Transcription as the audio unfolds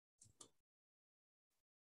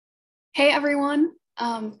Hey everyone,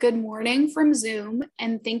 good morning from Zoom,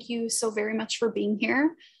 and thank you so very much for being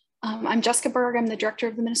here. I'm Jessica Berg, I'm the director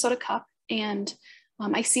of the Minnesota Cup, and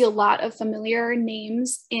I see a lot of familiar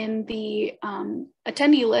names in the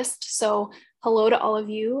attendee list, so hello to all of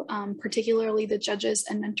you, particularly the judges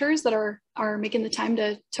and mentors that are making the time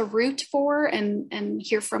to root for and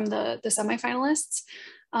hear from the semifinalists.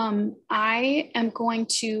 I am going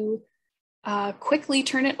to quickly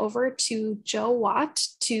turn it over to Joe Watt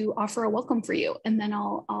to offer a welcome for you, and then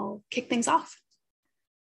I'll kick things off.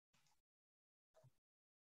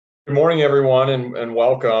 Good morning, everyone, and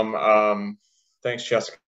welcome. Thanks,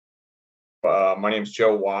 Jessica. My name is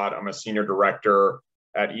Joe Watt. I'm a senior director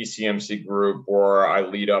at ECMC Group, where I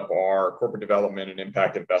lead up our corporate development and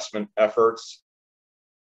impact investment efforts.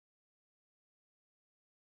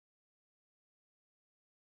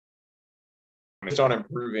 It's on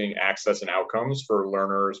improving access and outcomes for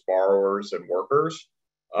learners, borrowers, and workers.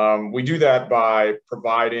 We do that by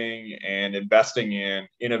providing and investing in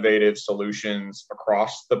innovative solutions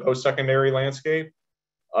across the post-secondary landscape.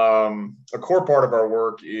 A core part of our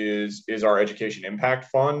work is our Education Impact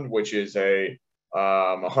Fund, which is a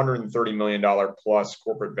 $130 million plus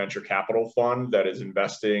corporate venture capital fund that is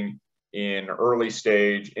investing in early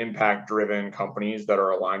stage impact-driven companies that are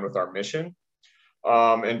aligned with our mission.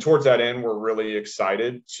 And towards that end, we're really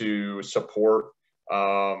excited to support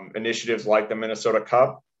initiatives like the Minnesota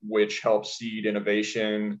Cup, which helps seed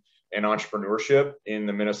innovation and entrepreneurship in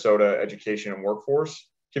the Minnesota education and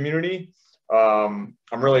workforce community. I'm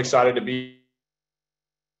really excited to be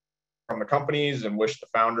from the companies and wish the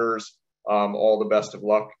founders all the best of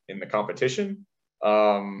luck in the competition.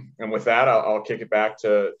 And with that, I'll kick it back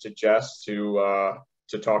to Jess to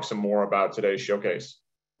talk some more about today's showcase.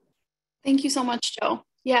 Thank you so much, Joe.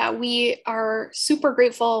 Yeah, we are super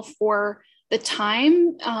grateful for the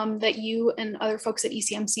time that you and other folks at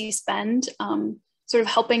ECMC spend sort of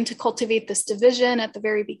helping to cultivate this division at the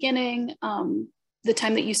very beginning, the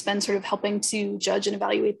time that you spend sort of helping to judge and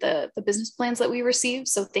evaluate the business plans that we receive.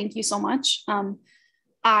 So thank you so much.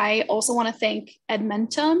 I also want to thank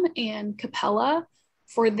Edmentum and Capella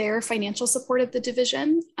for their financial support of the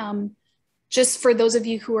division. Just for those of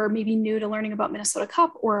you who are maybe new to learning about Minnesota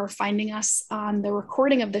Cup or are finding us on the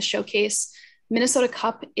recording of this showcase, Minnesota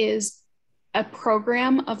Cup is a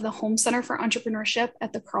program of the Home Center for Entrepreneurship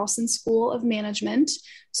at the Carlson School of Management.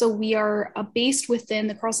 So we are based within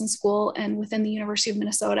the Carlson School and within the University of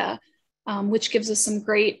Minnesota, which gives us some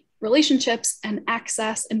great relationships and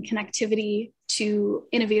access and connectivity to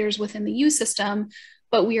innovators within the U system.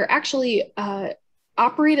 But we are actually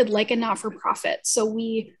operated like a not-for-profit. So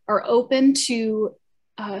we are open to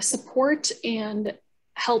support and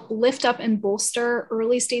help lift up and bolster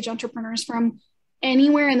early stage entrepreneurs from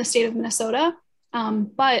anywhere in the state of Minnesota.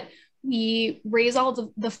 But we raise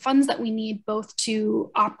all the funds that we need both to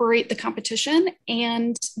operate the competition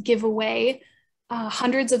and give away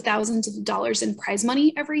hundreds of thousands of dollars in prize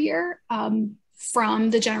money every year from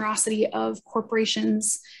the generosity of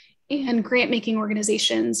corporations and grant-making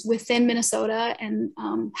organizations within Minnesota, and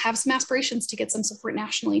have some aspirations to get some support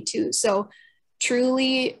nationally too. So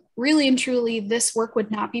truly, really and truly, this work would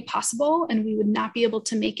not be possible, and we would not be able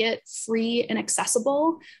to make it free and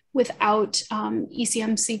accessible without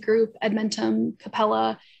ECMC Group, Edmentum,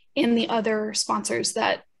 Capella, and the other sponsors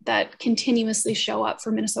that continuously show up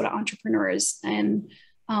for Minnesota entrepreneurs. And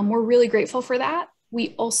we're really grateful for that.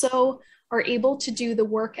 We also are able to do the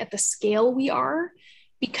work at the scale we are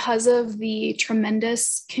because of the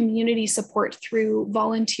tremendous community support through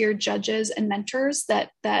volunteer judges and mentors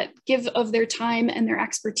that give of their time and their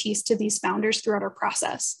expertise to these founders throughout our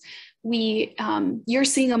process. You're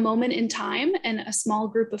seeing a moment in time and a small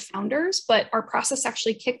group of founders, but our process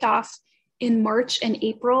actually kicked off in March and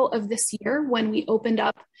April of this year when we opened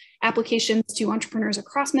up applications to entrepreneurs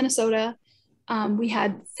across Minnesota. We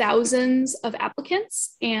had thousands of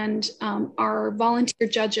applicants, and our volunteer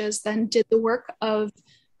judges then did the work of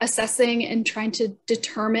assessing and trying to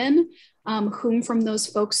determine whom from those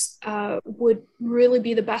folks would really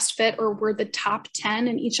be the best fit or were the top 10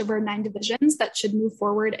 in each of our 9 divisions that should move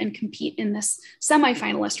forward and compete in this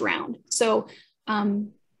semifinalist round. So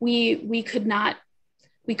we could not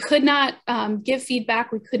give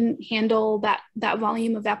feedback. We couldn't handle that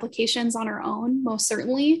volume of applications on our own, most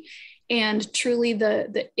certainly. And truly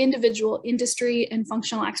the individual industry and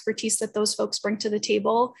functional expertise that those folks bring to the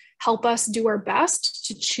table help us do our best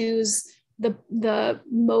to choose the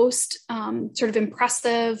most sort of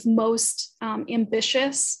impressive, most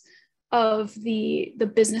ambitious of the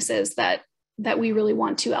businesses that we really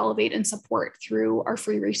want to elevate and support through our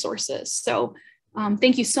free resources. So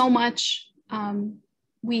thank you so much.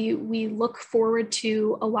 we look forward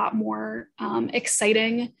to a lot more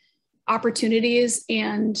exciting opportunities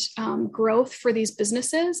and growth for these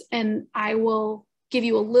businesses. And I will give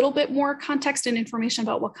you a little bit more context and information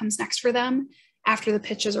about what comes next for them after the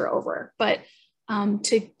pitches are over. But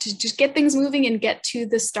to just get things moving and get to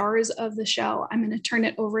the stars of the show, I'm going to turn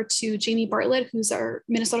it over to Jamie Bartlett, who's our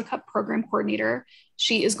Minnesota Cup program coordinator.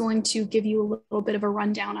 She is going to give you a little bit of a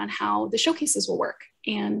rundown on how the showcases will work.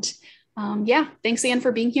 And yeah, thanks again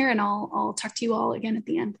for being here, and I'll talk to you all again at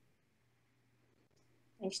the end.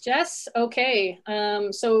 Thanks, Jess. Okay,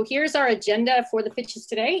 so here's our agenda for the pitches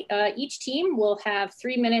today. Each team will have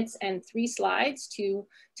 3 minutes and 3 slides to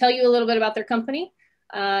tell you a little bit about their company.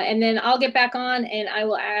 And then I'll get back on and I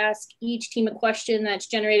will ask each team a question that's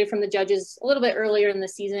generated from the judges a little bit earlier in the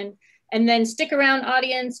season. And then stick around,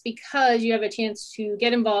 audience, because you have a chance to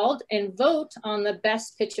get involved and vote on the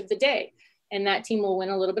best pitch of the day. And that team will win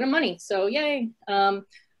a little bit of money. So yay.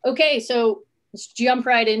 Okay, so let's jump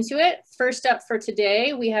right into it. First up for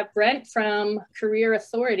today, we have Brent from Career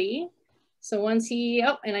Authority. So once he,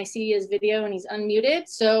 oh, and I see his video and he's unmuted.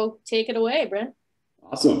 So take it away, Brent.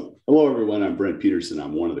 Awesome. Hello, everyone. I'm Brent Peterson.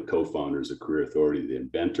 I'm one of the co-founders of Career Authority, the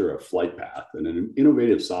inventor of FlightPath, and an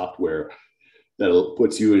innovative software that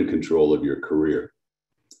puts you in control of your career.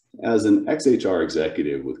 As an ex-HR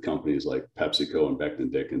executive with companies like PepsiCo and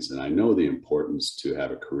Becton Dickinson, I know the importance to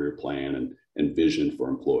have a career plan and vision for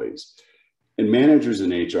employees. And managers in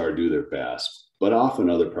HR do their best, but often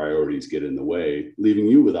other priorities get in the way, leaving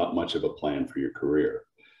you without much of a plan for your career.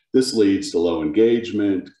 This leads to low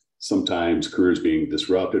engagement, sometimes careers being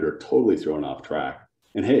disrupted or totally thrown off track.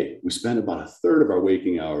 And hey, we spend about 1/3 of our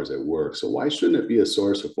waking hours at work, so why shouldn't it be a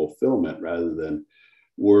source of fulfillment rather than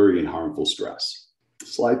worry and harmful stress?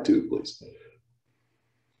 Slide 2, please.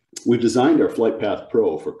 We've designed our FlightPath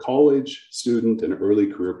Pro for college, student, and early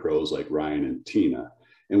career pros like Ryan and Tina.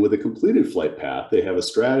 And with a completed flight path, they have a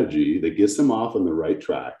strategy that gets them off on the right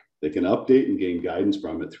track. They can update and gain guidance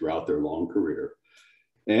from it throughout their long career.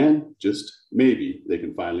 And just maybe they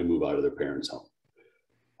can finally move out of their parents' home.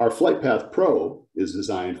 Our FlightPath Pro is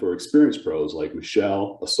designed for experienced pros like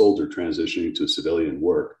Michelle, a soldier transitioning to civilian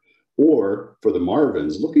work, or for the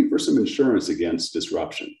Marvins looking for some insurance against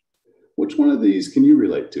disruption. Which one of these can you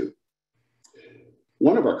relate to?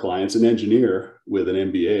 One of our clients, an engineer with an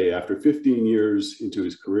MBA, after 15 years into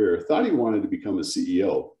his career, thought he wanted to become a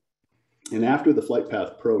CEO. And after the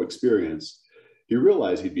FlightPath Pro experience, he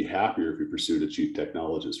realized he'd be happier if he pursued a chief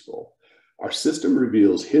technologist role. Our system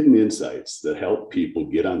reveals hidden insights that help people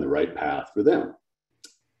get on the right path for them.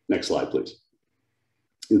 Next slide, please.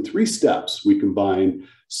 In 3 steps, we combine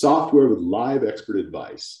software with live expert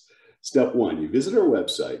advice. Step 1, you visit our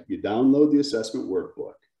website, you download the assessment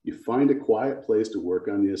workbook, you find a quiet place to work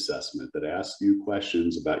on the assessment that asks you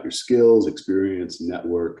questions about your skills, experience,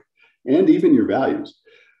 network, and even your values.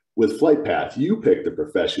 With FlightPath, you pick the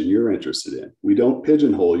profession you're interested in. We don't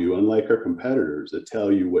pigeonhole you, unlike our competitors that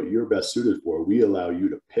tell you what you're best suited for. We allow you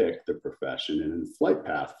to pick the profession, and in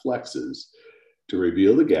FlightPath flexes to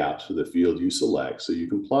reveal the gaps for the field you select so you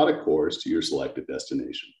can plot a course to your selected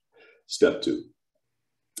destination. Step 2,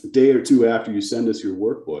 a day or 2 after you send us your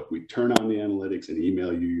workbook, we turn on the analytics and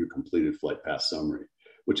email you your completed FlightPath summary,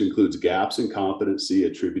 which includes gaps in competency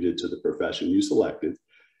attributed to the profession you selected,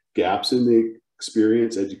 gaps in the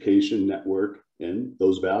experience, education, network, and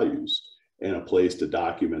those values, and a place to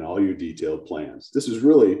document all your detailed plans. This is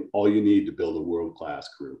really all you need to build a world-class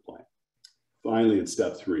career plan. Finally, in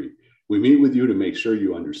step 3, we meet with you to make sure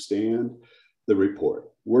you understand the report,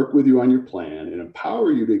 work with you on your plan, and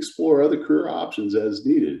empower you to explore other career options as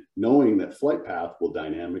needed, knowing that FlightPath will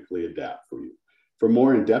dynamically adapt for you. For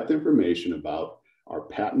more in-depth information about our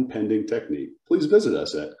patent-pending technique, please visit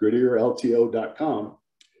us at grittierlto.com.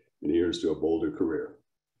 And here's to a bolder career.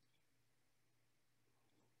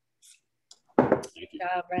 Thank you. Good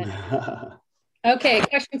job, Brent. Okay,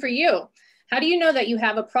 question for you. How do you know that you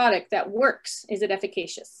have a product that works? Is it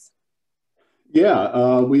efficacious?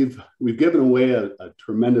 Yeah, we've given away a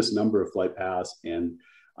tremendous number of flight paths, and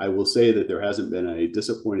I will say that there hasn't been a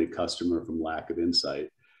disappointed customer from lack of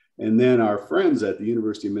insight. And then our friends at the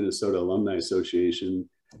University of Minnesota Alumni Association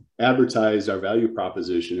advertised our value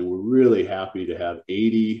proposition, and we're really happy to have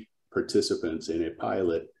 80 participants in a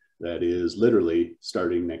pilot that is literally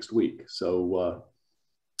starting next week. So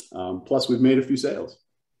plus we've made a few sales.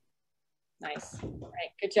 Nice. All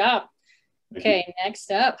right, good job. Okay, next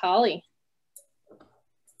up, Holly.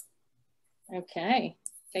 Okay,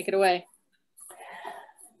 take it away.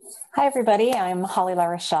 Hi, everybody. I'm Holly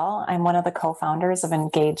LaRochelle. I'm one of the co-founders of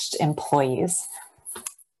Engaged Employees.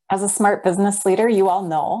 As a smart business leader, you all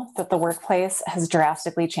know that the workplace has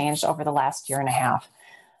drastically changed over the last 1.5 years.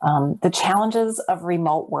 The challenges of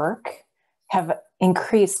remote work have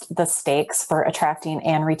increased the stakes for attracting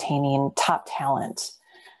and retaining top talent.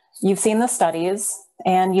 You've seen the studies,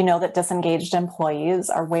 and you know that disengaged employees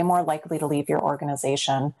are way more likely to leave your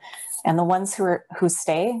organization. And the ones who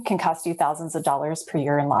stay can cost you thousands of dollars per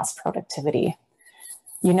year in lost productivity.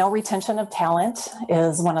 You know, retention of talent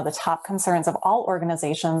is one of the top concerns of all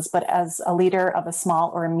organizations, but as a leader of a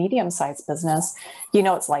small or a medium-sized business, you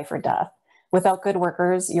know it's life or death. Without good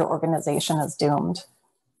workers, your organization is doomed.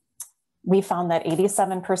 We found that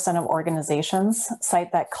 87% of organizations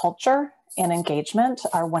cite that culture and engagement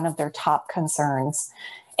are one of their top concerns.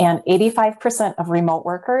 And 85% of remote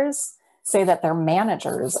workers say that their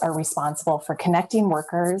managers are responsible for connecting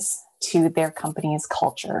workers to their company's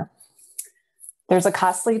culture. There's a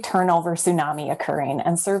costly turnover tsunami occurring,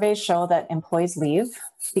 and surveys show that employees leave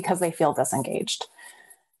because they feel disengaged.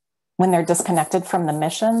 When they're disconnected from the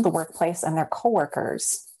mission, the workplace, and their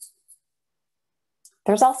coworkers.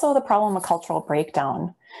 There's also the problem of cultural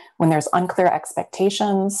breakdown, when there's unclear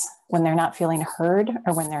expectations, when they're not feeling heard,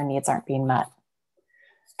 or when their needs aren't being met.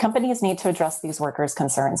 Companies need to address these workers'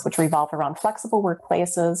 concerns, which revolve around flexible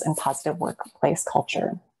workplaces and positive workplace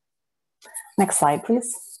culture. Next slide,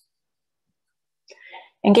 please.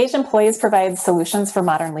 Engaged employees provide solutions for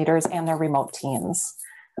modern leaders and their remote teams.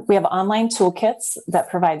 We have online toolkits that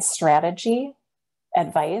provide strategy,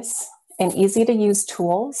 advice, and easy-to-use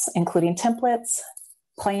tools, including templates,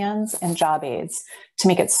 plans, and job aids to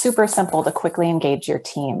make it super simple to quickly engage your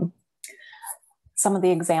team. Some of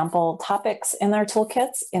the example topics in our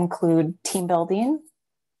toolkits include team building,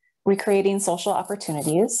 recreating social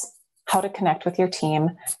opportunities, how to connect with your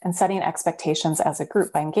team, and setting expectations as a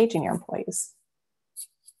group by engaging your employees.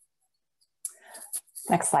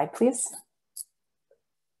 Next slide, please.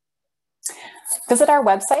 Visit our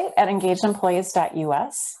website at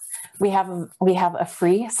engagedemployees.us. We have a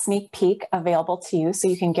free sneak peek available to you so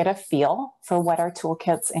you can get a feel for what our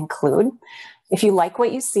toolkits include. If you like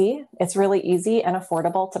what you see, it's really easy and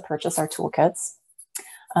affordable to purchase our toolkits.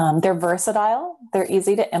 They're versatile, they're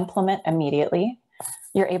easy to implement immediately.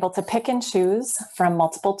 You're able to pick and choose from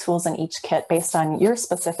multiple tools in each kit based on your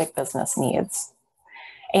specific business needs.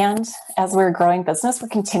 And as we're a growing business, we're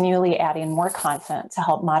continually adding more content to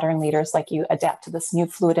help modern leaders like you adapt to this new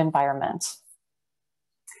fluid environment.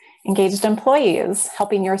 Engaged employees,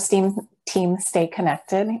 helping your team stay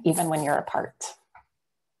connected even when you're apart.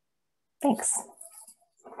 Thanks.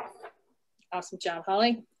 Awesome job,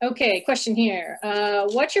 Holly. Okay, question here.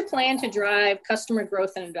 What's your plan to drive customer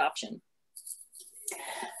growth and adoption?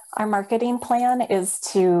 Our marketing plan is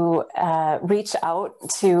to reach out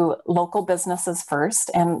to local businesses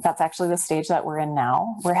first, and that's actually the stage that we're in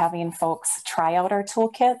now. We're having folks try out our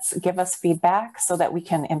toolkits, give us feedback so that we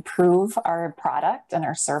can improve our product and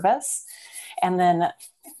our service. And then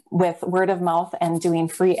with word of mouth and doing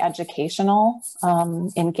free educational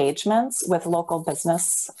engagements with local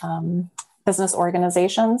business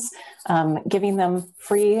organizations, giving them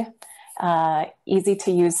free, easy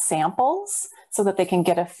to use samples so that they can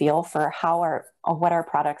get a feel for what our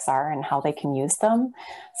products are and how they can use them,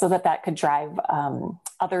 so that could drive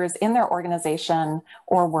others in their organization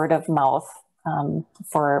or word of mouth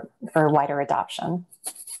for wider adoption.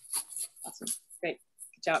 Awesome, great,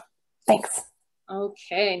 good job. Thanks.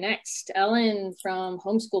 Okay, next, Ellen from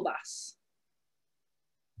Homeschool Boss.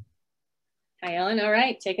 Hi, Ellen. All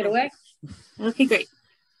right, take it away. Okay, great.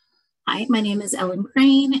 Hi, my name is Ellen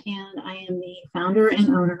Crane, and I am the founder and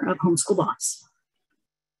owner of Homeschool Boss.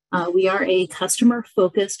 We are a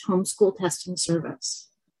customer-focused homeschool testing service.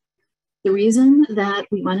 The reason that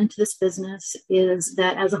we went into this business is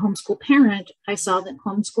that as a homeschool parent, I saw that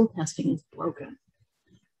homeschool testing is broken.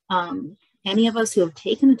 Any of us who have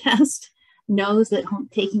taken a test knows that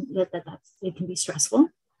it can be stressful,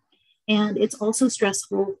 and it's also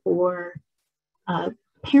stressful for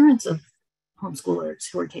parents of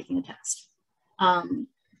homeschoolers who are taking a test.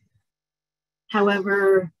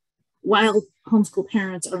 However, while homeschool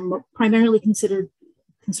parents are primarily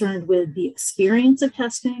concerned with the experience of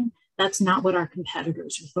testing, that's not what our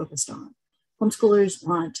competitors are focused on. Homeschoolers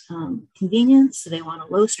want convenience, they want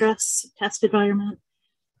a low stress test environment,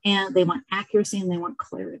 and they want accuracy and they want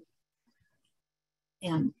clarity.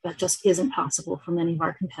 And that just isn't possible for many of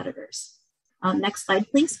our competitors. Next slide,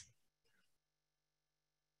 please.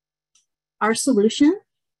 Our solution,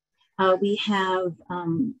 we have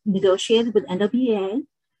negotiated with NWEA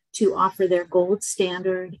to offer their gold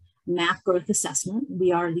standard MAP growth assessment.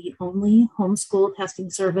 We are the only homeschool testing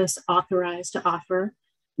service authorized to offer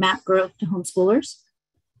MAP growth to homeschoolers.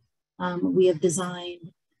 We have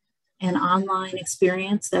designed an online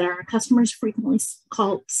experience that our customers frequently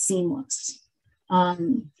call seamless.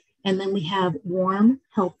 And then we have warm,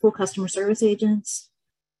 helpful customer service agents,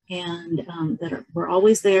 and we're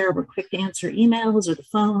always there. We're quick to answer emails or the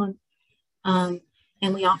phone. And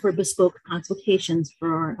we offer bespoke consultations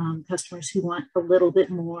for customers who want a little bit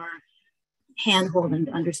more hand-holding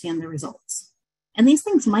to understand the results. And these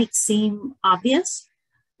things might seem obvious,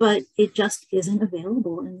 but it just isn't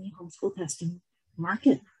available in the homeschool testing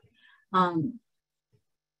market.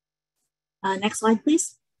 Next slide,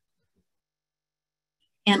 please.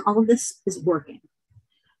 And all of this is working.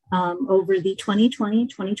 Over the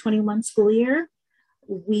 2020-2021 school year,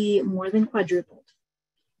 we more than quadrupled.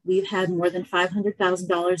 We've had more than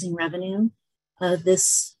 $500,000 in revenue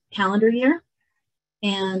this calendar year,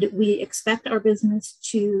 and we expect our business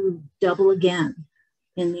to double again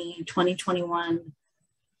in the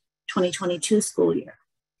 2021-2022 school year.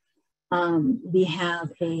 We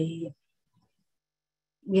have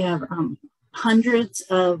hundreds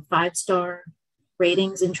of 5-star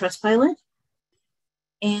ratings in Trustpilot,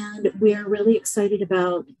 and we're really excited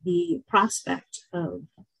about the prospect of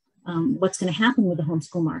what's going to happen with the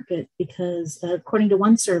homeschool market, because according to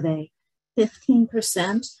one survey,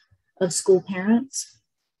 15% of school parents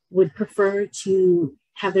would prefer to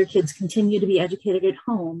have their kids continue to be educated at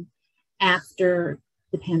home after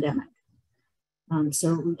the pandemic.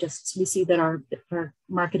 So we see that our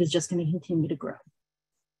market is just going to continue to grow.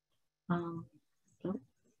 So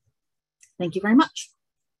thank you very much.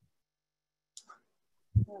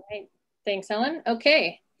 All right, thanks, Ellen.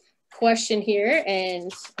 Okay, question here,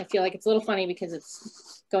 and I feel like it's a little funny because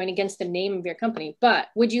it's going against the name of your company, but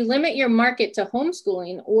would you limit your market to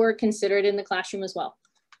homeschooling or consider it in the classroom as well?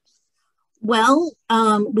 Well,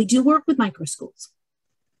 we do work with microschools.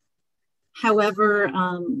 However,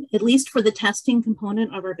 at least for the testing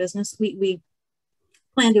component of our business, we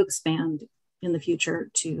plan to expand in the future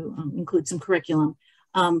to include some curriculum.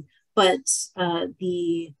 But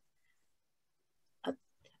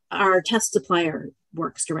our test supplier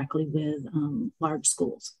works directly with large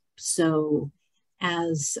schools. So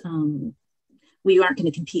as we aren't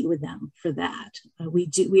going to compete with them for that.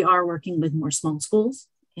 We are working with more small schools,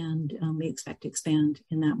 and we expect to expand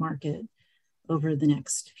in that market over the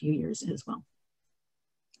next few years as well.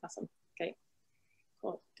 Awesome. Okay.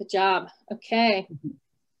 Cool. Good job. Okay.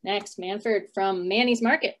 Next, Manford from Manny's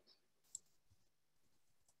Market.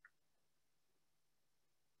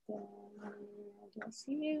 Do I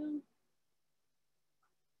see you?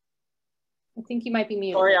 I think you might be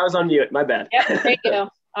muted. Sorry, I was on mute. My bad. Yep, there you go.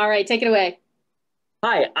 All right, take it away.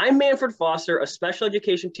 Hi, I'm Manford Foster, a special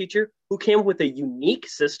education teacher who came up with a unique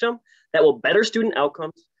system that will better student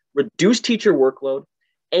outcomes, reduce teacher workload,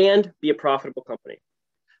 and be a profitable company.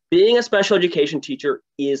 Being a special education teacher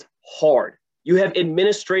is hard. You have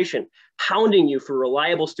administration hounding you for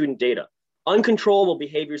reliable student data, uncontrollable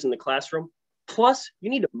behaviors in the classroom, plus you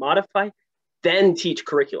need to modify, then teach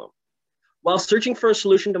curriculum. While searching for a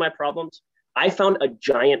solution to my problems, I found a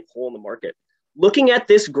giant hole in the market. Looking at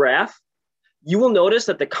this graph, you will notice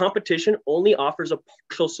that the competition only offers a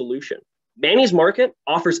partial solution. Manny's Market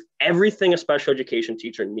offers everything a special education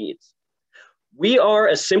teacher needs. We are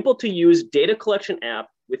a simple to use data collection app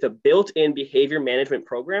with a built-in behavior management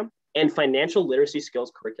program and financial literacy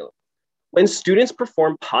skills curriculum. When students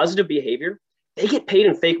perform positive behavior, they get paid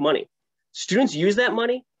in fake money. Students use that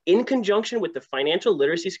money in conjunction with the financial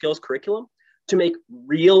literacy skills curriculum to make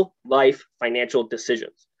real life financial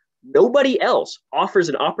decisions. Nobody else offers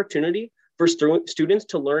an opportunity for students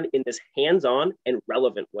to learn in this hands-on and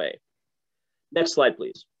relevant way. Next slide,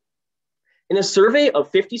 please. In a survey of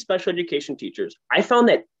 50 special education teachers, I found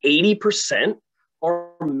that 80%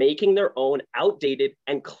 are making their own outdated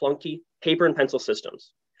and clunky paper and pencil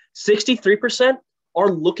systems. 63% are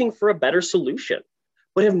looking for a better solution,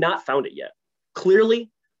 but have not found it yet. Clearly,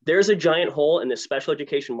 there's a giant hole in the special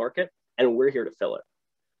education market, and we're here to fill it.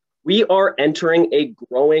 We are entering a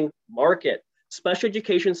growing market. Special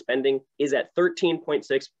education spending is at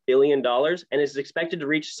 $13.6 billion and is expected to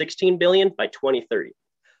reach $16 billion by 2030.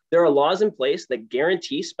 There are laws in place that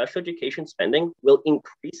guarantee special education spending will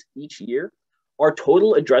increase each year. Our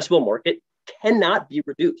total addressable market cannot be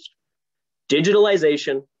reduced.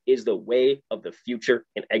 Digitalization is the way of the future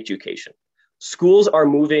in education. Schools are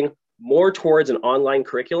moving more towards an online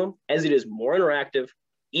curriculum as it is more interactive,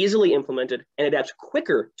 easily implemented, and adapts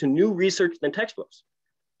quicker to new research than textbooks.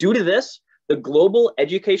 Due to this, the global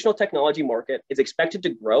educational technology market is expected to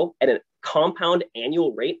grow at a compound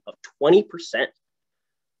annual rate of 20%.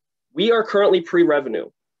 We are currently pre-revenue.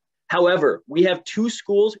 However, we have 2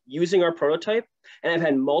 schools using our prototype, and I've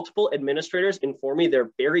had multiple administrators inform me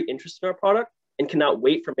they're very interested in our product and cannot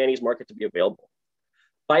wait for Manny's Market to be available.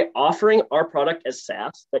 By offering our product as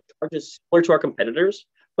SaaS that charges similar to our competitors,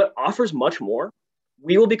 but offers much more,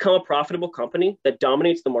 we will become a profitable company that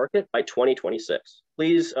dominates the market by 2026.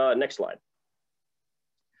 Please, next slide.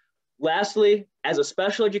 Lastly, as a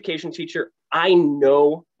special education teacher, I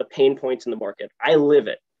know the pain points in the market. I live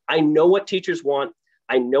it. I know what teachers want.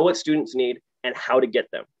 I know what students need and how to get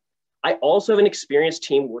them. I also have an experienced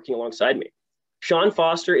team working alongside me. Sean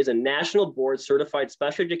Foster is a national board certified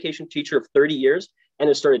special education teacher of 30 years and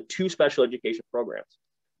has started 2 special education programs.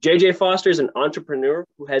 JJ Foster is an entrepreneur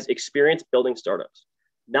who has experience building startups.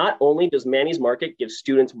 Not only does Manny's Market give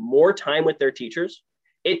students more time with their teachers,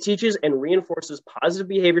 it teaches and reinforces positive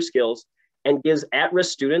behavior skills and gives at-risk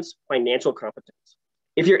students financial competence.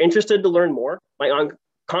 If you're interested to learn more, my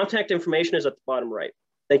contact information is at the bottom right.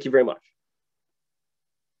 Thank you very much.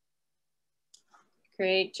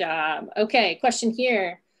 Great job. Okay, question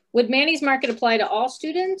here. Would Manny's Market apply to all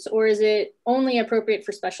students, or is it only appropriate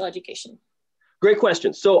for special education? Great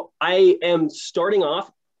question. So I am starting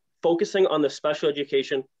off focusing on the special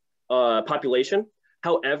education population.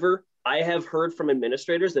 However, I have heard from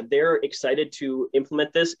administrators that they're excited to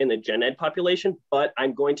implement this in the gen ed population, but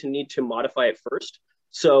I'm going to need to modify it first.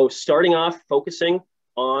 So starting off focusing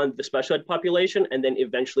on the special ed population and then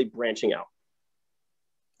eventually branching out.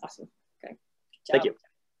 Awesome. Okay. Thank you.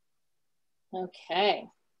 Okay.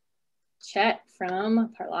 Chet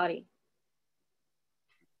from Parlati.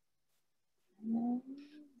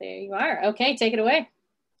 There you are. Okay, take it away.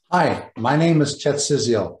 Hi, my name is Chet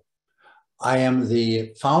Sizio. I am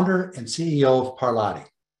the founder and CEO of Parlati.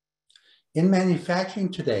 In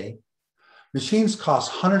manufacturing today, machines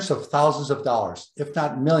cost hundreds of thousands of dollars, if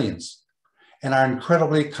not millions, and are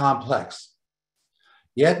incredibly complex.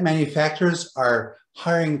 Yet manufacturers are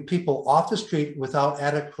hiring people off the street without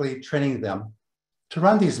adequately training them to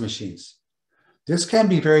run these machines. This can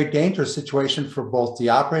be a very dangerous situation for both the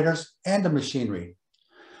operators and the machinery.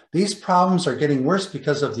 These problems are getting worse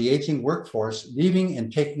because of the aging workforce leaving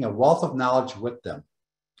and taking a wealth of knowledge with them.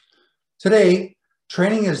 Today,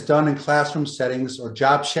 training is done in classroom settings or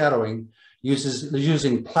job shadowing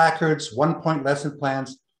using placards, one-point lesson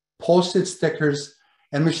plans, posted stickers,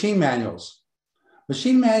 and machine manuals.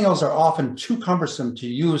 Machine manuals are often too cumbersome to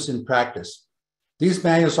use in practice. These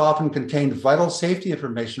manuals often contain vital safety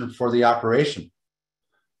information for the operation.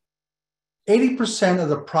 80% of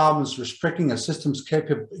the problems restricting a system's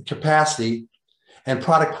capacity and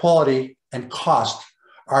product quality and cost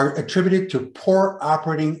are attributed to poor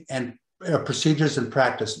operating and procedures and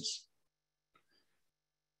practices.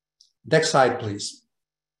 Next slide, please.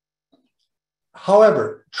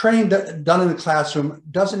 However, training done in the classroom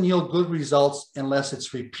doesn't yield good results unless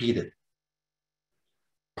it's repeated.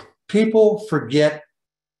 People forget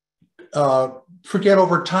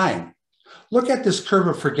over time. Look at this curve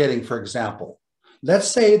of forgetting, for example. Let's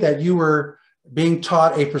say that you were being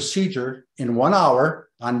taught a procedure in 1 hour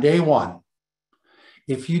on day 1.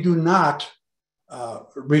 If you do not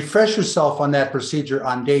refresh yourself on that procedure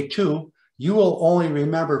on day 2, you will only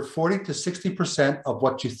remember 40 to 60% of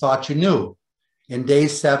what you thought you knew. In day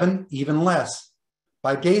 7, even less.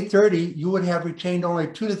 By day 30, you would have retained only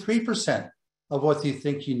 2 to 3% of what you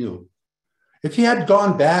think you knew. If you had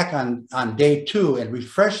gone back on day 2 and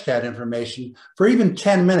refreshed that information for even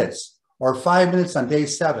 10 minutes or 5 minutes on day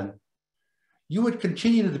 7, you would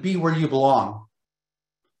continue to be where you belong.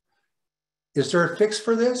 Is there a fix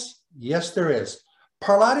for this? Yes, there is.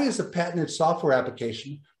 Parlati is a patented software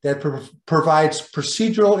application that provides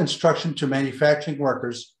procedural instruction to manufacturing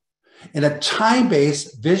workers in a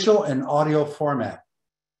time-based visual and audio format.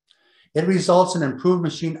 It results in improved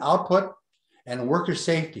machine output and worker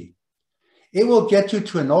safety. It will get you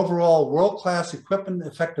to an overall world-class equipment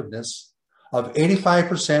effectiveness of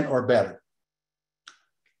 85% or better.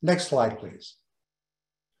 Next slide, please.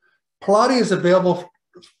 Parlati is available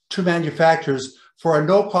to manufacturers for a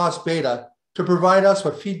no-cost beta to provide us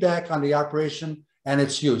with feedback on the operation and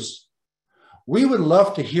its use. We would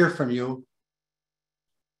love to hear from you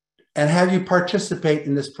and have you participate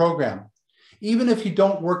in this program. Even if you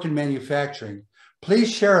don't work in manufacturing,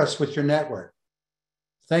 please share us with your network.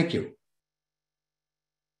 Thank you.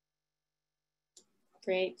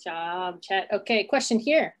 Great job, Chet. Okay, question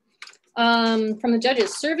here from the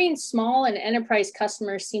judges. Serving small and enterprise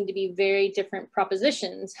customers seem to be very different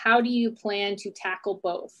propositions. How do you plan to tackle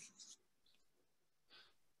both?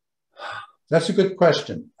 That's a good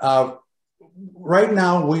question. Right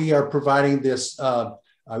now, we are providing this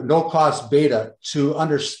no-cost beta to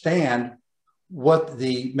understand what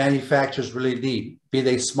the manufacturers really need, be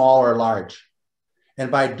they small or large. And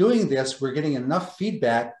by doing this, we're getting enough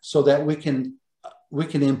feedback so that we can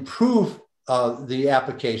improve the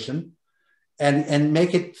application and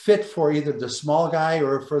make it fit for either the small guy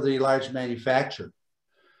or for the large manufacturer.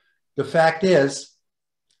 The fact is,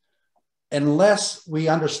 unless we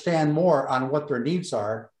understand more on what their needs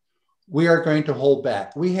are, we are going to hold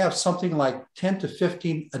back. We have something like 10 to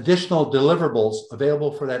 15 additional deliverables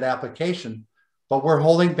available for that application, but we're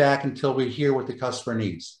holding back until we hear what the customer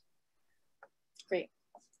needs. Great.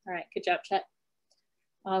 All right. Good job, Chet.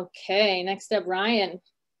 Okay. Next up, Ryan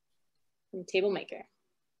from Table Maker.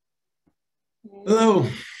 Hello.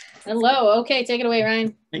 Hello. Okay. Take it away,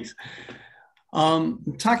 Ryan. Thanks.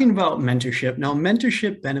 Talking about mentorship. Now,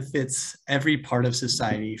 mentorship benefits every part of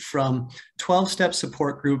society, from 12-step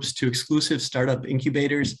support groups to exclusive startup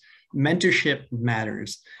incubators. Mentorship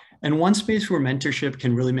matters. And one space where mentorship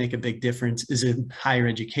can really make a big difference is in higher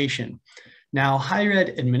education. Now, higher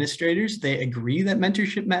ed administrators, they agree that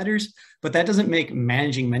mentorship matters, but that doesn't make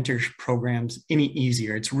managing mentor programs any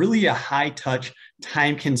easier. It's really a high-touch,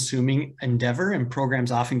 time-consuming endeavor, and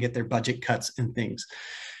programs often get their budget cuts and things.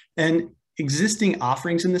 And existing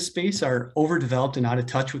offerings in this space are overdeveloped and out of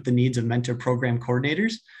touch with the needs of mentor program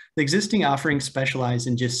coordinators. The existing offerings specialize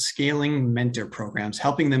in just scaling mentor programs,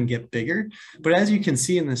 helping them get bigger. But as you can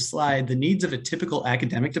see in this slide, the needs of a typical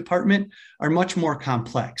academic department are much more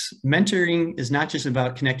complex. Mentoring is not just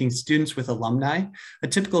about connecting students with alumni. A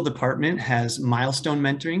typical department has milestone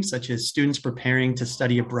mentoring, such as students preparing to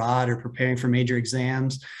study abroad or preparing for major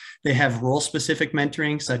exams. They have role-specific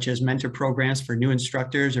mentoring, such as mentor programs for new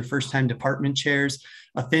instructors or first-time department chairs,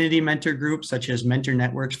 affinity mentor groups, such as mentor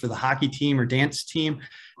networks for the hockey team or dance team,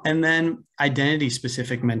 and then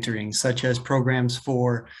identity-specific mentoring, such as programs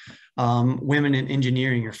for women in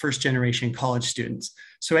engineering or first-generation college students.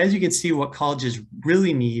 So as you can see, what colleges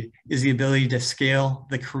really need is the ability to scale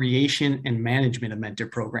the creation and management of mentor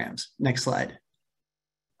programs. Next slide.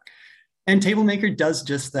 And TableMaker does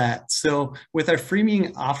just that. So with our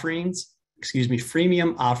freemium offerings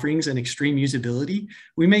and extreme usability,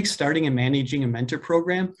 we make starting and managing a mentor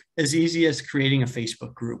program as easy as creating a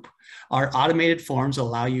Facebook group. Our automated forms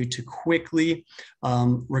allow you to quickly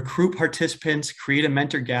recruit participants, create a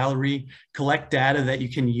mentor gallery, collect data that you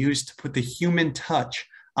can use to put the human touch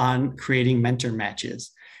on creating mentor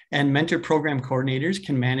matches. And mentor program coordinators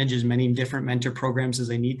can manage as many different mentor programs as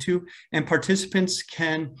they need to, and participants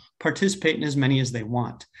can participate in as many as they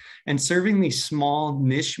want. And serving these small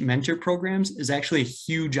niche mentor programs is actually a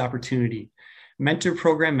huge opportunity. Mentor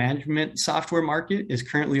program management software market is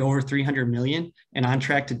currently over 300 million and on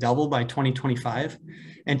track to double by 2025.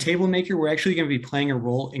 And TableMaker, we're actually going to be playing a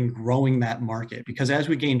role in growing that market, because as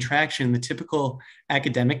we gain traction, the typical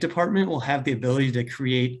academic department will have the ability to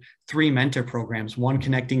create 3 mentor programs, one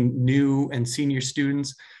connecting new and senior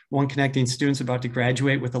students, one connecting students about to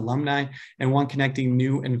graduate with alumni, and one connecting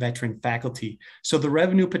new and veteran faculty. So the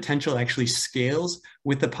revenue potential actually scales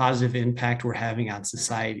with the positive impact we're having on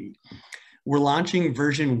society. We're launching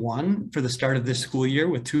version 1 for the start of this school year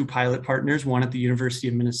with 2 pilot partners, one at the University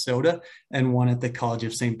of Minnesota and one at the College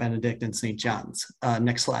of St. Benedict and St. John's.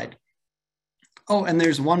 Next slide. Oh, and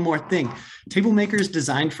there's one more thing. TableMaker is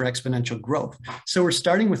designed for exponential growth. So we're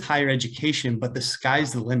starting with higher education, but the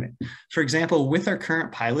sky's the limit. For example, with our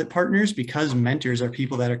current pilot partners, because mentors are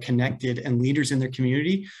people that are connected and leaders in their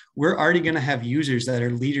community, we're already going to have users that are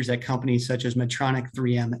leaders at companies such as Medtronic,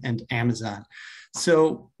 3M, and Amazon.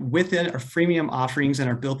 So within our freemium offerings and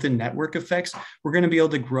our built-in network effects, we're going to be able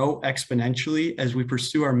to grow exponentially as we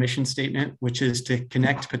pursue our mission statement, which is to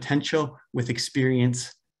connect potential with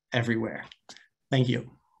experience everywhere. Thank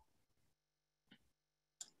you.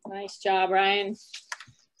 Nice job, Ryan.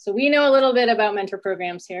 So we know a little bit about mentor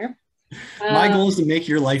programs here. My goal is to make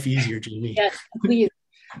your life easier, Jamie. Yes, please.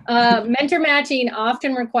 Mentor matching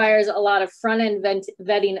often requires a lot of front-end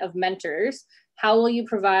vetting of mentors. How will you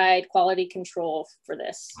provide quality control for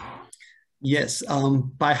this? Yes,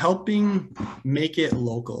 by helping make it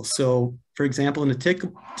local. So for example, in a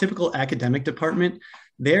typical academic department,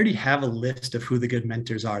 they already have a list of who the good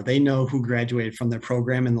mentors are. They know who graduated from their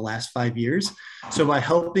program in the last 5 years. So by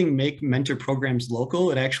helping make mentor programs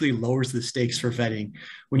local, it actually lowers the stakes for vetting.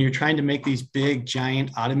 When you're trying to make these big,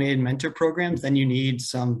 giant automated mentor programs, then you need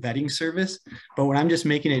some vetting service. But when I'm just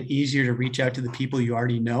making it easier to reach out to the people you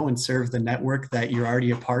already know and serve the network that you're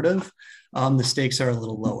already a part of, the stakes are a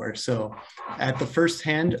little lower. So at the first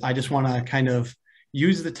hand, I just want to kind of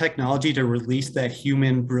use the technology to release that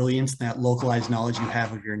human brilliance, that localized knowledge you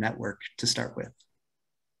have of your network to start with.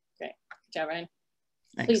 Great. Good job, Ryan.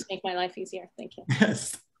 Thanks. Please make my life easier. Thank you.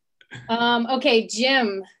 Yes. Okay,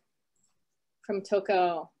 Jim from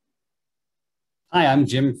Toco. Hi, I'm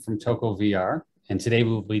Jim from Toco VR, and today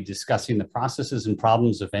we'll be discussing the processes and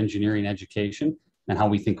problems of engineering education and how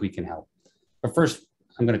we think we can help. But first,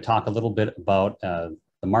 I'm going to talk a little bit about the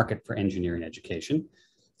market for engineering education.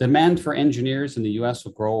 The demand for engineers in the US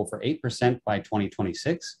will grow over 8% by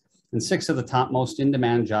 2026, and 6 of the top most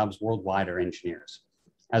in-demand jobs worldwide are engineers.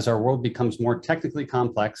 As our world becomes more technically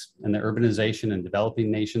complex and the urbanization in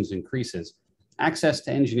developing nations increases, access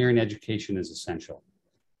to engineering education is essential.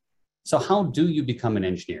 So how do you become an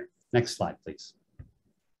engineer? Next slide, please.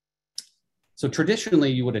 So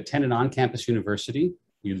traditionally, you would attend an on-campus university,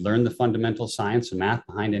 you'd learn the fundamental science and math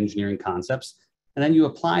behind engineering concepts, and then you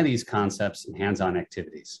apply these concepts in hands-on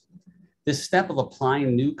activities. This step of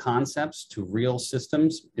applying new concepts to real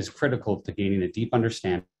systems is critical to gaining a deep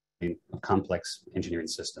understanding of complex engineering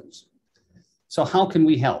systems. So how can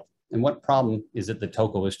we help? And what problem is it that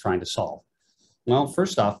TOCO is trying to solve? Well,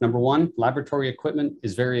 first off, number one, laboratory equipment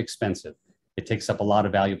is very expensive. It takes up a lot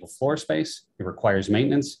of valuable floor space, it requires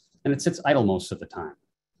maintenance, and it sits idle most of the time.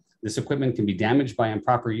 This equipment can be damaged by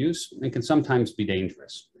improper use and can sometimes be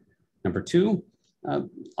dangerous. Number two,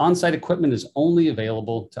 on-site equipment is only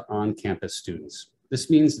available to on-campus students.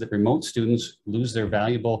 This means that remote students lose their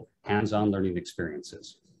valuable hands-on learning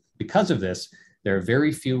experiences. Because of this, there are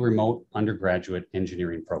very few remote undergraduate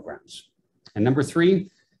engineering programs. And number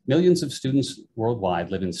three, millions of students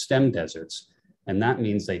worldwide live in STEM deserts, and that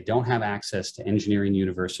means they don't have access to engineering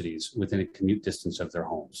universities within a commute distance of their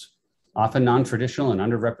homes. Often non-traditional and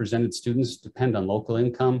underrepresented students depend on local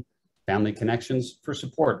income, family connections for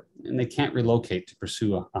support, and they can't relocate to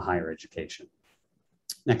pursue a higher education.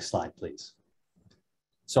 Next slide, please.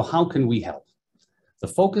 So how can we help? The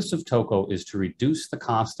focus of TOCO is to reduce the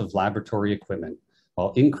cost of laboratory equipment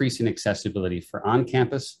while increasing accessibility for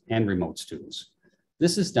on-campus and remote students.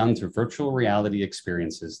 This is done through virtual reality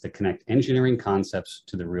experiences that connect engineering concepts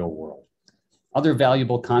to the real world. Other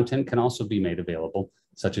valuable content can also be made available,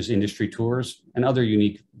 such as industry tours and other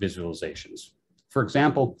unique visualizations. For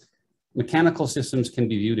example, mechanical systems can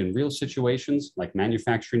be viewed in real situations like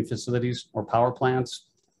manufacturing facilities or power plants.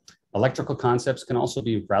 Electrical concepts can also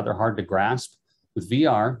be rather hard to grasp. With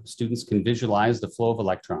VR, students can visualize the flow of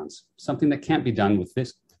electrons, something that can't be done with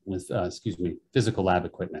physical lab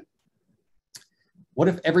equipment. What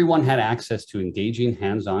if everyone had access to engaging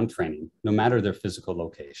hands-on training, no matter their physical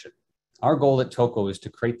location? Our goal at TOCO is to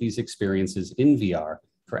create these experiences in VR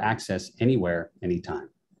for access anywhere, anytime.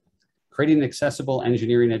 Creating accessible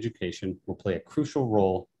engineering education will play a crucial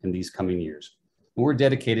role in these coming years, and we're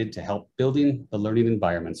dedicated to help building the learning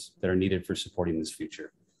environments that are needed for supporting this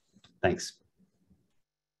future. Thanks.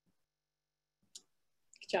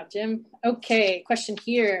 Good job, Jim. Okay, question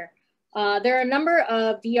here. There are a number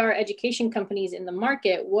of VR education companies in the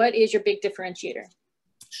market. What is your big differentiator?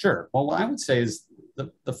 Sure. Well, what I would say is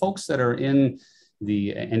the folks that are in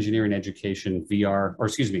the engineering education VR, or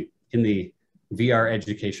excuse me, in the VR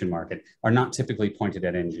education market are not typically pointed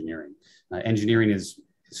at engineering. Engineering is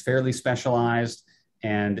fairly specialized,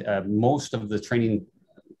 and most of the training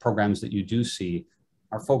programs that you do see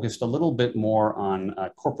are focused a little bit more on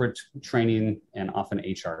corporate training and often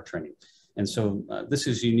HR training. And so this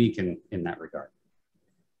is unique in that regard.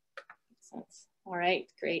 All right,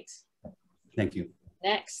 great. Thank you.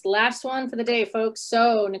 Next, last one for the day, folks.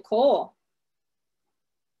 So Nicole.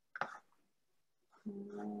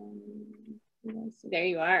 There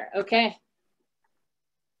you are. Okay.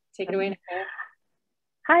 Take it away, Nicole.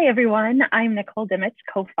 Hi, everyone. I'm Nicole Dimich,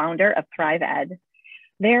 co-founder of Thrive Ed.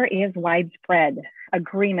 There is widespread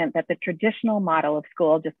agreement that the traditional model of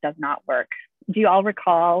school just does not work. Do you all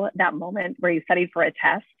recall that moment where you studied for a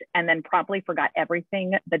test and then promptly forgot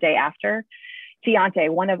everything the day after? Tiante,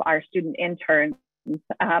 one of our student interns,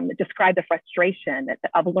 described the frustration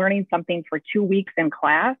of learning something for 2 weeks in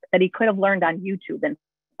class that he could have learned on YouTube in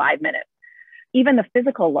 5 minutes. Even the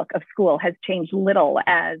physical look of school has changed little,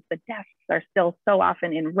 as the desks are still so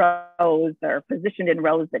often in rows or positioned in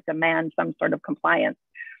rows that demand some sort of compliance.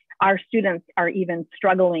 Our students are even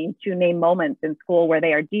struggling to name moments in school where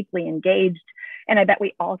they are deeply engaged. And I bet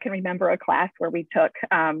we all can remember a class where we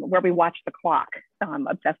watched the clock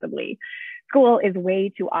obsessively. School is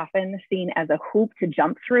way too often seen as a hoop to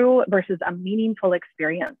jump through versus a meaningful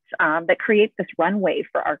experience that creates this runway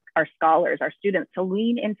for our scholars, our students, to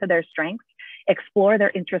lean into their strengths, explore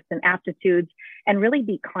their interests and aptitudes, and really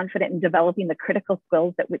be confident in developing the critical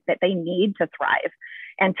skills that they need to thrive.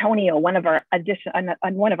 Antonio, one of our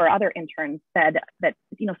other interns, said that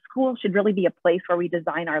school should really be a place where we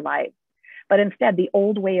design our lives. But instead, the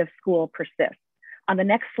old way of school persists. On the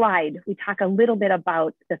next slide, we talk a little bit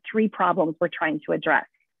about the 3 problems we're trying to address.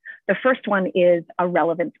 The first one is a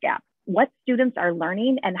relevance gap. What students are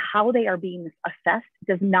learning and how they are being assessed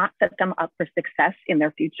does not set them up for success in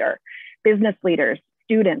their future. Business leaders,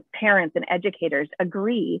 students, parents, and educators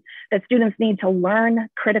agree that students need to learn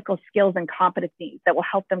critical skills and competencies that will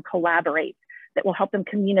help them collaborate, that will help them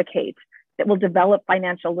communicate, that will develop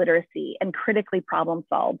financial literacy and critically problem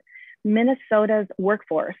solve. Minnesota's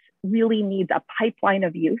workforce really needs a pipeline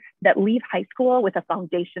of youth that leave high school with a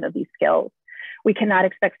foundation of these skills. We cannot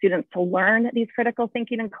expect students to learn these critical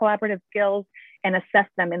thinking and collaborative skills and assess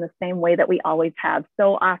them in the same way that we always have,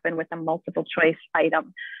 so often with a multiple choice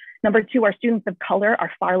item. Number two, our students of color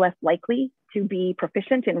are far less likely to be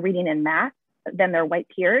proficient in reading and math than their white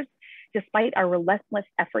peers. Despite our relentless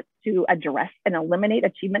efforts to address and eliminate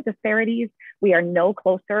achievement disparities, we are no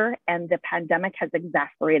closer, and the pandemic has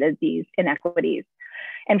exacerbated these inequities.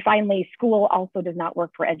 And finally, school also does not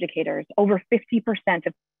work for educators. Over 50%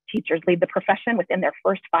 of teachers leave the profession within their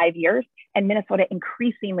first 5 years, and Minnesota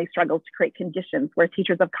increasingly struggles to create conditions where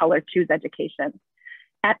teachers of color choose education.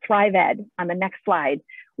 At Thrive Ed, on the next slide,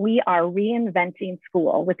 we are reinventing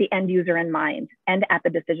school with the end user in mind and at the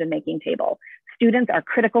decision-making table. Students are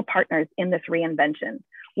critical partners in this reinvention.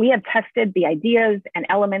 We have tested the ideas and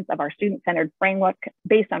elements of our student-centered framework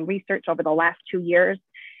based on research over the last 2 years.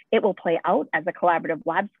 It will play out as a collaborative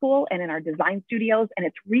lab school and in our design studios, and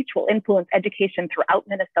its reach will influence education throughout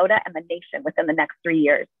Minnesota and the nation within the next 3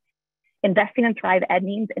 years. Investing in Thrive Ed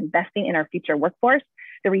means investing in our future workforce.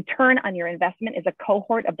 The return on your investment is a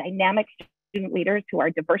cohort of dynamic student leaders who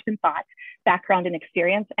are diverse in thought, background, and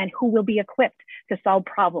experience, and who will be equipped to solve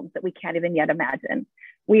problems that we can't even yet imagine.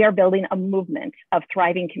 We are building a movement of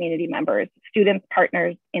thriving community members, students,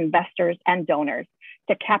 partners, investors, and donors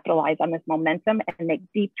to capitalize on this momentum and make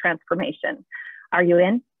deep transformation. Are you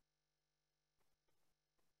in?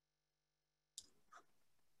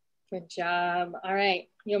 Good job. All right.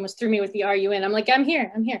 You almost threw me with the "Are you in?" I'm like, I'm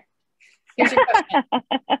here. Here's your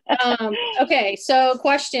question. Okay, so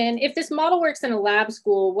question. If this model works in a lab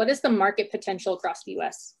school, what is the market potential across the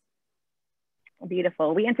US?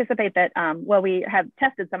 Beautiful. We anticipate that, well, we have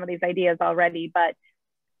tested some of these ideas already, but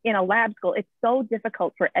in a lab school, it's so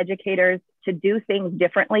difficult for educators to do things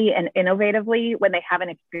differently and innovatively when they haven't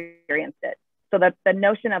experienced it. So the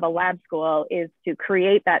notion of a lab school is to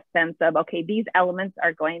create that sense of, okay, these elements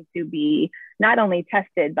are going to be not only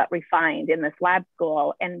tested, but refined in this lab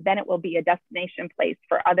school, and then it will be a destination place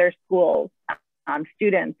for other schools,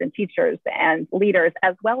 students and teachers and leaders,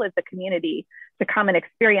 as well as the community, to come and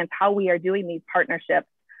experience how we are doing these partnerships,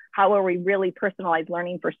 how are we really personalized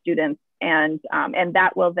learning for students, and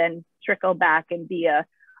that will then trickle back and be a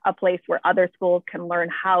place where other schools can learn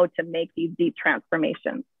how to make these deep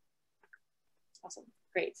transformations. Awesome.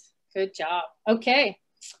 Great. Good job. Okay.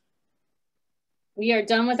 We are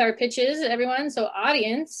done with our pitches, everyone. So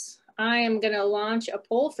audience, I am going to launch a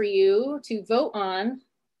poll for you to vote on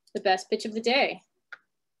the best pitch of the day.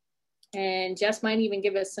 And Jess might even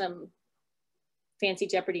give us some fancy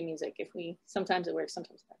Jeopardy music if sometimes it works,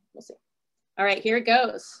 sometimes not. We'll see. All right, here it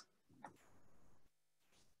goes.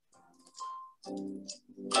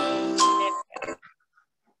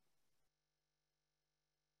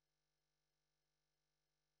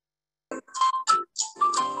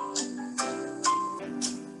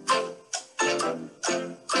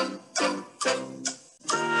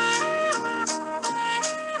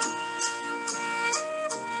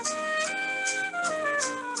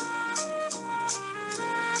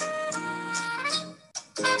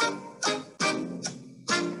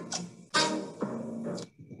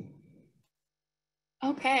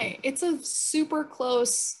 Okay, it's a super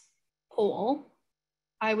close poll.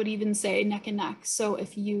 I would even say neck and neck. So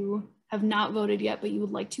if you have not voted yet, but you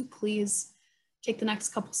would like to, please take the next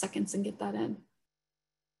couple seconds and get that in.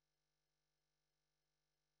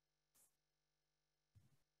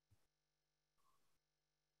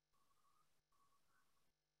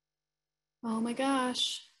 Oh my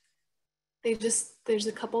gosh. There's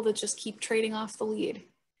a couple that just keep trading off the lead.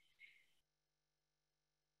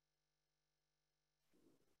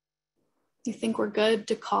 You think we're good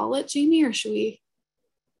to call it, Jamie, or should we?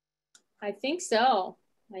 I think so.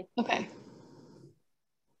 Okay.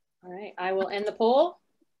 All right, I will end the poll.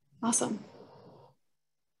 Awesome.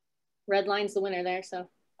 Red line's the winner there, so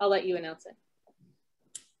I'll let you announce it.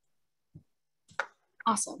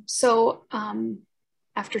 Awesome. So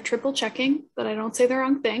after triple checking that I don't say the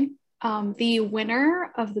wrong thing, the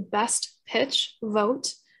winner of the best pitch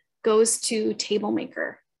vote goes to Table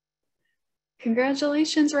Maker.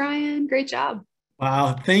 Congratulations, Ryan. Great job.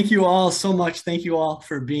 Wow. Thank you all so much. Thank you all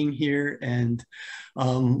for being here. And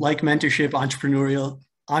like mentorship,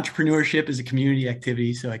 entrepreneurship is a community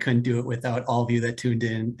activity. So I couldn't do it without all of you that tuned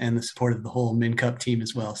in and the support of the whole MinCup team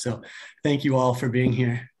as well. So thank you all for being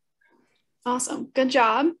here. Awesome. Good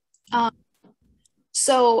job.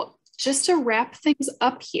 So just to wrap things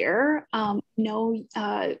up here,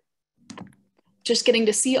 just getting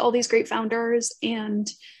to see all these great founders and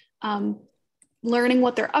learning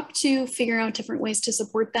what they're up to, figuring out different ways to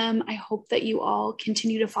support them. I hope that you all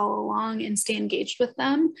continue to follow along and stay engaged with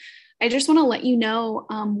them. I just want to let you know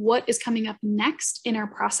what is coming up next in our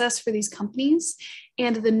process for these companies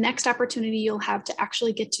and the next opportunity you'll have to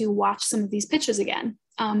actually get to watch some of these pitches again.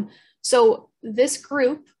 So this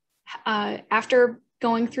group, after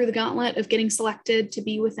going through the gauntlet of getting selected to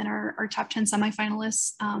be within our top 10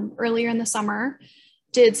 semifinalists earlier in the summer,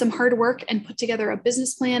 did some hard work and put together a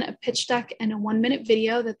business plan, a pitch deck, and a 1-minute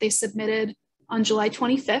video that they submitted on July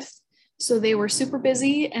 25th. So they were super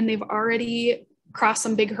busy and they've already crossed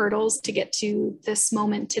some big hurdles to get to this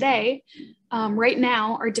moment today. Right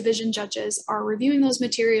now, our division judges are reviewing those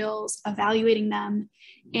materials, evaluating them,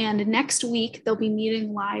 and next week they'll be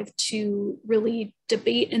meeting live to really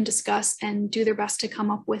debate and discuss and do their best to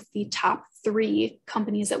come up with the top 3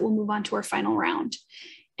 companies that will move on to our final round.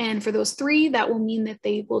 And for those 3, that will mean that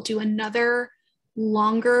they will do another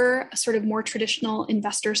longer, sort of more traditional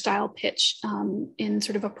investor style pitch in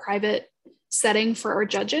sort of a private setting for our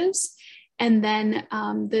judges. And then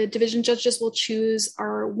the division judges will choose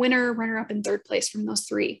our winner, runner-up, and third place from those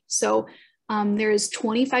 3. So there is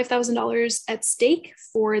 $25,000 at stake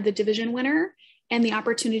for the division winner and the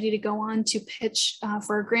opportunity to go on to pitch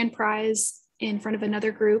for a grand prize in front of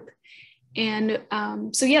another group. And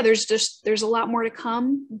so yeah, there's a lot more to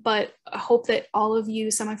come, but I hope that all of you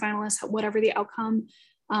semifinalists, whatever the outcome,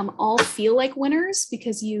 all feel like winners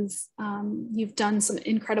because you've done some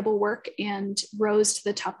incredible work and rose to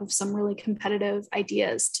the top of some really competitive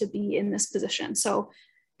ideas to be in this position. So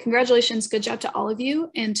congratulations, good job to all of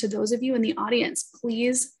you. And to those of you in the audience,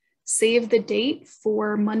 please save the date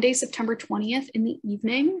for Monday, September 20th in the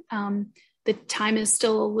evening. The time is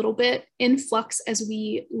still a little bit in flux as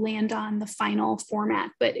we land on the final format,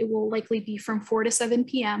 but it will likely be from 4 to 7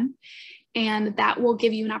 p.m. And that will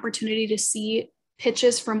give you an opportunity to see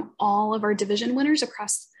pitches from all of our division winners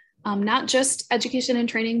across not just education and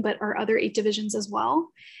training, but our other 8 divisions as well.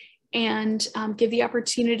 And give the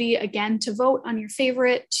opportunity again to vote on your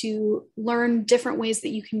favorite, to learn different ways that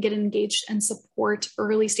you can get engaged and support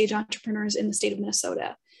early stage entrepreneurs in the state of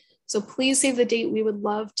Minnesota. So please save the date. We would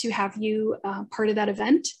love to have you part of that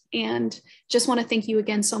event. And just want to thank you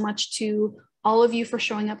again so much to all of you for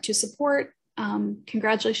showing up to support.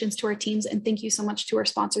 Congratulations to our teams. And thank you so much to our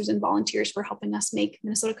sponsors and volunteers for helping us make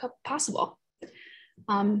Minnesota Cup possible.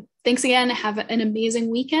 Thanks again. Have an amazing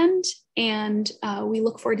weekend. And we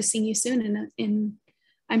look forward to seeing you soon.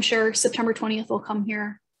 I'm sure September 20th will come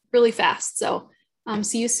here really fast. So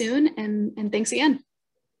see you soon. And thanks again.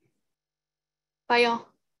 Bye, y'all.